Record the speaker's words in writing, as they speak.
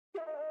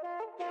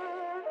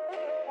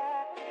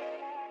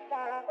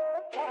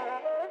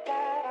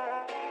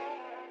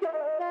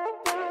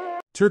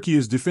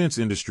Turkey's defense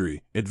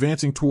industry,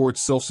 advancing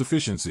towards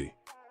self-sufficiency.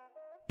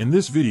 In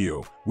this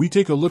video, we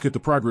take a look at the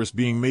progress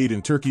being made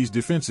in Turkey's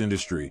defense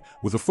industry,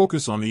 with a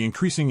focus on the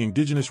increasing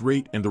indigenous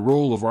rate and the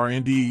role of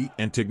R&D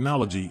and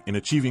technology in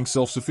achieving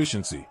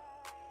self-sufficiency.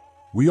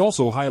 We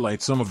also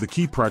highlight some of the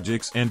key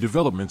projects and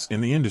developments in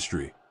the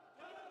industry.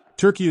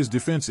 Turkey's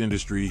defense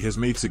industry has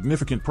made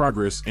significant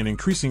progress in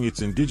increasing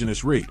its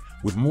indigenous rate,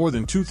 with more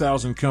than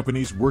 2,000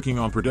 companies working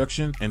on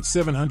production and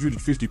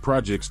 750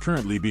 projects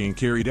currently being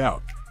carried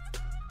out.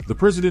 The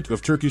president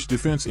of Turkish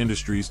Defense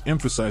Industries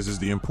emphasizes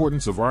the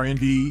importance of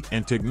R&D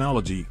and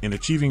technology in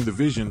achieving the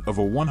vision of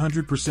a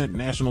 100%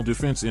 national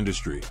defense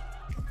industry.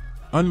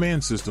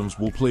 Unmanned systems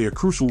will play a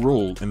crucial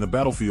role in the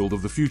battlefield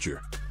of the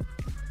future.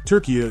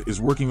 Turkey is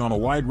working on a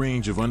wide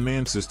range of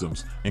unmanned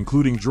systems,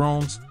 including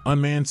drones,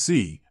 unmanned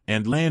sea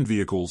and land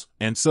vehicles,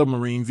 and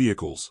submarine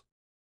vehicles.